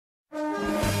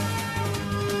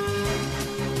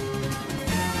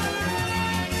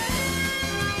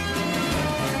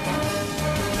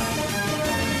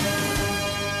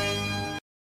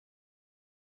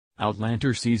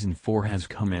Outlander Season 4 has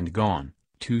come and gone,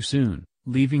 too soon,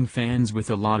 leaving fans with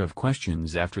a lot of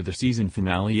questions after the season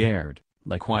finale aired,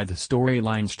 like why the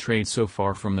storylines strayed so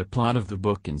far from the plot of the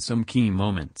book in some key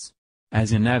moments.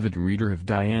 As an avid reader of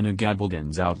Diana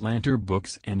Gabaldon's Outlander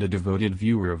books and a devoted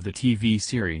viewer of the TV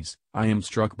series, I am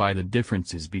struck by the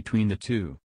differences between the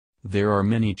two. There are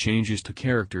many changes to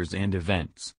characters and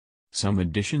events. Some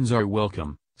additions are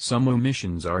welcome, some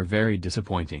omissions are very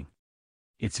disappointing.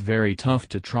 It's very tough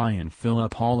to try and fill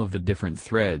up all of the different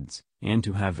threads, and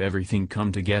to have everything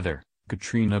come together,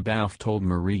 Katrina Balfe told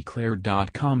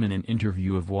MarieClaire.com in an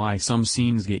interview of why some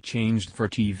scenes get changed for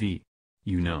TV.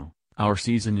 "You know, our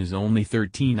season is only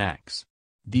 13 acts.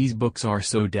 These books are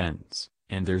so dense,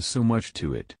 and there's so much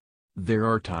to it. There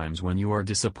are times when you are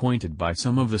disappointed by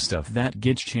some of the stuff that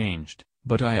gets changed,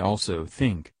 but I also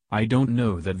think, I don't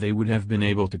know that they would have been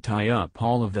able to tie up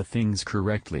all of the things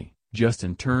correctly, just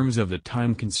in terms of the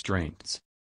time constraints."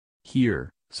 Here,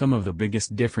 some of the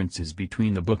biggest differences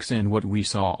between the books and what we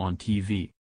saw on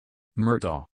TV.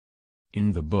 Murtaugh.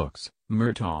 In the books,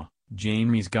 Murtaugh,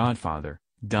 Jaime's godfather,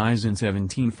 dies in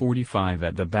 1745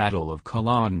 at the Battle of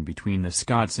Culloden between the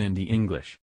Scots and the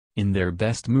English. In their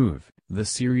best move, the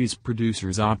series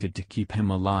producers opted to keep him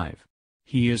alive.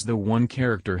 He is the one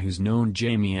character who's known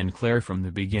Jaime and Claire from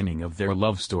the beginning of their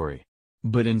love story.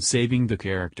 But in saving the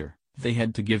character, they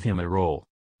had to give him a role.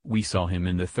 We saw him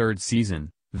in the third season,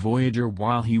 Voyager,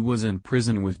 while he was in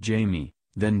prison with Jaime,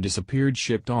 then disappeared,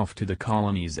 shipped off to the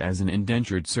colonies as an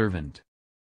indentured servant.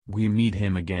 We meet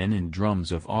him again in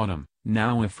Drums of Autumn,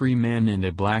 now a free man and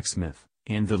a blacksmith,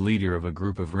 and the leader of a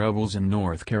group of rebels in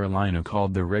North Carolina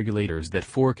called the Regulators that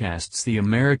forecasts the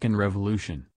American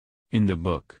Revolution. In the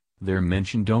book, they're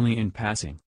mentioned only in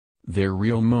passing. Their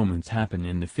real moments happen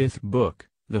in the fifth book,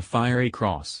 The Fiery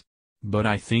Cross. But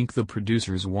I think the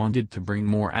producers wanted to bring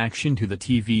more action to the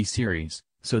TV series,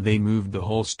 so they moved the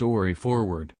whole story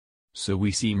forward. So we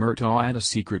see Murtaugh at a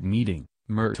secret meeting,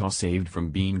 Murtaugh saved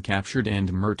from being captured,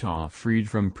 and Murtaugh freed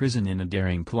from prison in a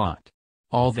daring plot.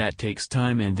 All that takes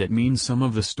time, and that means some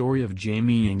of the story of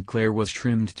Jaime and Claire was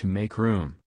trimmed to make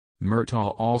room.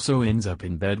 Murtaugh also ends up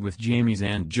in bed with Jaime's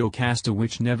Aunt Jocasta,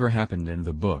 which never happened in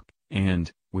the book,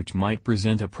 and which might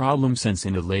present a problem since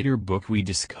in a later book we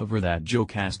discover that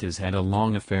Jocasta's had a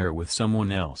long affair with someone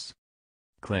else.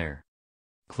 Claire.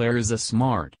 Claire is a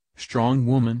smart, strong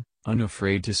woman,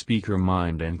 unafraid to speak her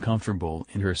mind and comfortable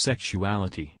in her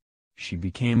sexuality. She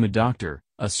became a doctor,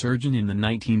 a surgeon in the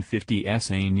 1950s,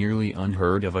 a nearly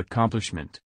unheard of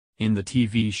accomplishment. In the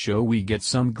TV show we get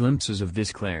some glimpses of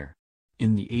this Claire.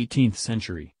 In the 18th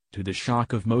century, to the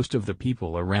shock of most of the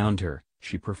people around her,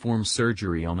 she performs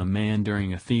surgery on a man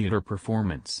during a theater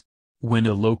performance. When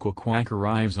a local quack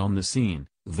arrives on the scene,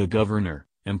 the governor,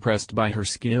 impressed by her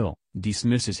skill,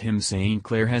 dismisses him, saying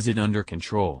Claire has it under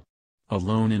control.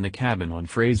 Alone in a cabin on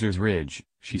Fraser's Ridge,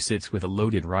 she sits with a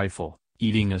loaded rifle,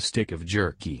 eating a stick of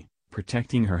jerky,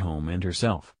 protecting her home and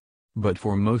herself. But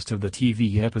for most of the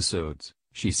TV episodes,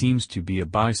 she seems to be a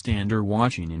bystander,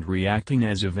 watching and reacting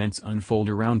as events unfold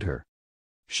around her.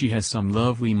 She has some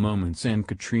lovely moments, and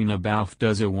Katrina Balfe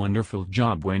does a wonderful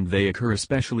job when they occur,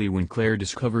 especially when Claire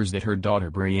discovers that her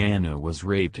daughter Brianna was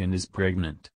raped and is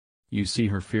pregnant. You see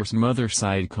her fierce mother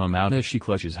side come out as she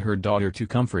clutches her daughter to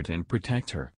comfort and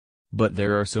protect her. But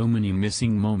there are so many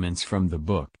missing moments from the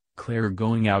book, Claire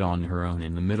going out on her own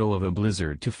in the middle of a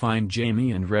blizzard to find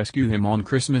Jaime and rescue him on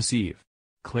Christmas Eve.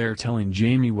 Claire telling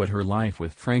Jaime what her life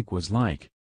with Frank was like.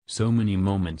 So many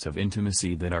moments of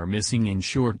intimacy that are missing and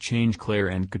short-change Claire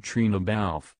and Katrina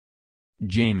Balfe.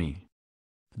 Jaime.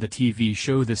 The TV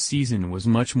show this season was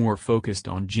much more focused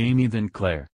on Jaime than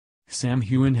Claire. Sam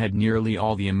Heughan had nearly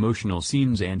all the emotional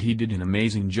scenes, and he did an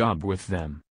amazing job with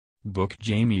them. Book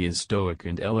Jaime is stoic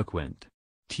and eloquent.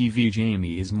 TV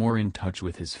Jaime is more in touch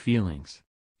with his feelings.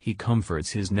 He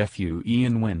comforts his nephew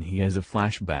Ian when he has a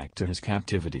flashback to his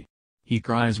captivity. He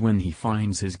cries when he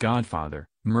finds his godfather,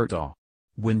 Murtaugh.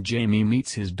 When Jaime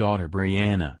meets his daughter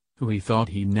Brianna, who he thought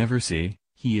he'd never see,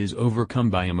 he is overcome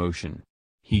by emotion.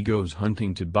 He goes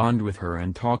hunting to bond with her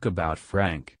and talk about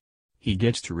Frank. He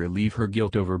gets to relieve her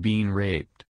guilt over being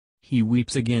raped. He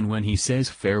weeps again when he says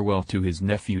farewell to his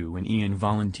nephew and Ian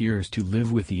volunteers to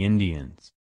live with the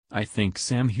Indians. I think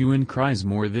Sam Heughan cries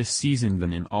more this season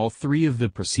than in all three of the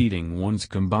preceding ones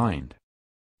combined.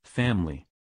 Family.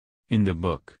 In the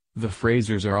book, the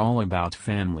Frasers are all about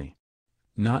family.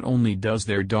 Not only does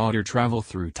their daughter travel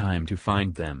through time to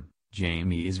find them,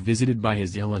 Jaime is visited by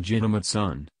his illegitimate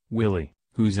son, Willie,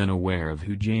 who's unaware of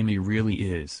who Jaime really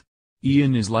is.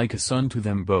 Ian is like a son to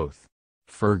them both.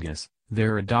 Fergus,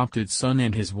 their adopted son,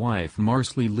 and his wife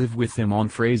Marsley live with them on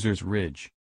Fraser's Ridge.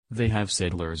 They have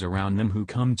settlers around them who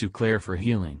come to Claire for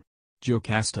healing.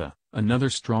 Jocasta, another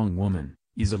strong woman,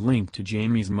 is a link to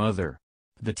Jamie's mother.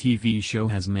 The TV show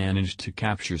has managed to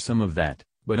capture some of that,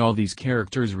 but all these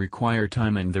characters require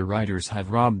time and the writers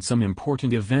have robbed some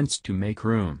important events to make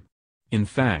room. In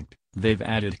fact, they've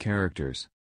added characters.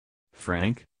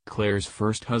 Frank, Claire's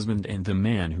first husband and the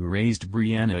man who raised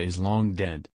Brianna, is long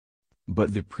dead.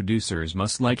 But the producers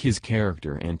must like his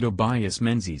character and Tobias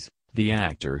Menzies, the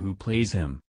actor who plays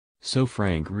him. So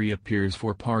Frank reappears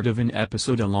for part of an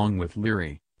episode along with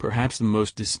Leary, perhaps the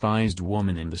most despised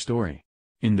woman in the story.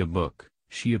 In the book,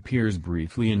 she appears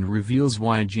briefly and reveals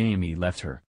why Jamie left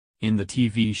her. In the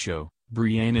TV show,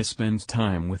 Brianna spends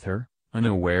time with her,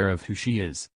 unaware of who she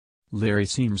is. Larry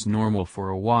seems normal for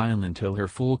a while until her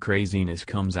full craziness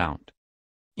comes out.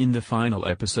 In the final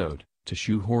episode, to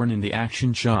shoehorn in the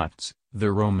action shots,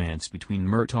 the romance between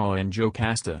Murtaugh and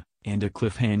Jocasta, and a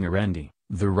cliffhanger ending,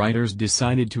 the writers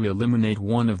decided to eliminate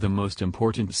one of the most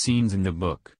important scenes in the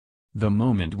book. The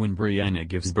moment when Brianna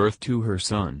gives birth to her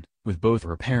son, with both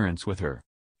her parents with her.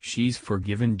 She's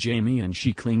forgiven Jamie and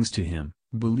she clings to him,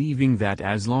 believing that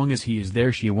as long as he is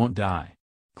there she won't die.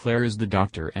 Claire is the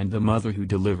doctor and the mother who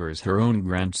delivers her own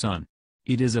grandson.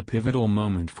 It is a pivotal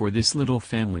moment for this little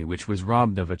family which was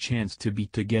robbed of a chance to be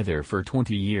together for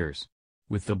 20 years.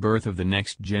 With the birth of the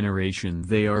next generation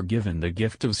they are given the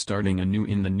gift of starting anew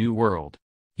in the new world.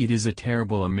 It is a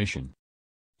terrible omission.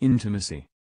 Intimacy.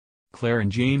 Claire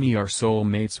and Jamie are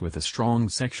soulmates with a strong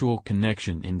sexual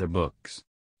connection in the books.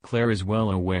 Claire is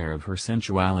well aware of her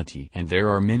sensuality and there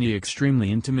are many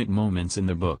extremely intimate moments in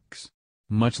the books.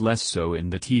 Much less so in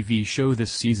the TV show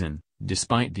this season,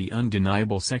 despite the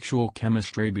undeniable sexual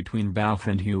chemistry between Balfe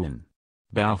and Ewan.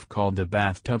 Balfe called the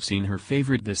bathtub scene her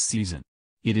favorite this season.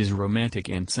 It is romantic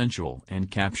and sensual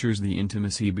and captures the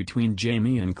intimacy between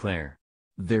Jamie and Claire.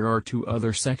 There are 2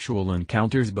 other sexual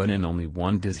encounters but in only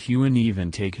one does Ewan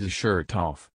even take his shirt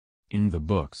off. In the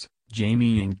books,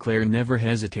 Jamie and Claire never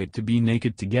hesitate to be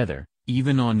naked together,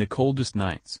 even on the coldest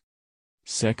nights.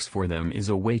 Sex for them is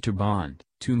a way to bond,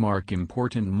 to mark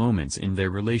important moments in their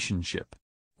relationship.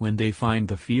 When they find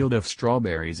the field of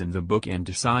strawberries in the book and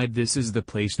decide this is the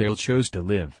place they'll choose to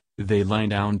live, they lie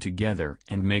down together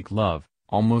and make love,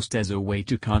 almost as a way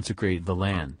to consecrate the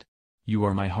land. You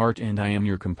are my heart and I am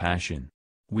your compassion.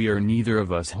 We are neither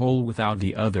of us whole without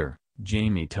the other,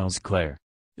 Jamie tells Claire.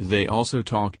 They also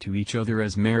talk to each other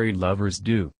as married lovers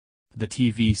do. The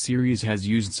TV series has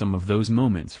used some of those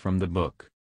moments from the book.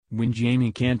 When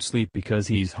Jamie can't sleep because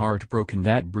he's heartbroken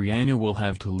that Brianna will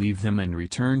have to leave them and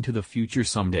return to the future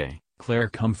someday, Claire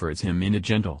comforts him in a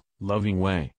gentle, loving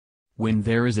way. When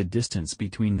there is a distance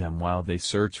between them while they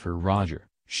search for Roger,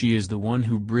 she is the one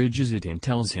who bridges it and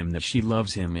tells him that she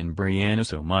loves him and Brianna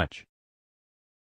so much.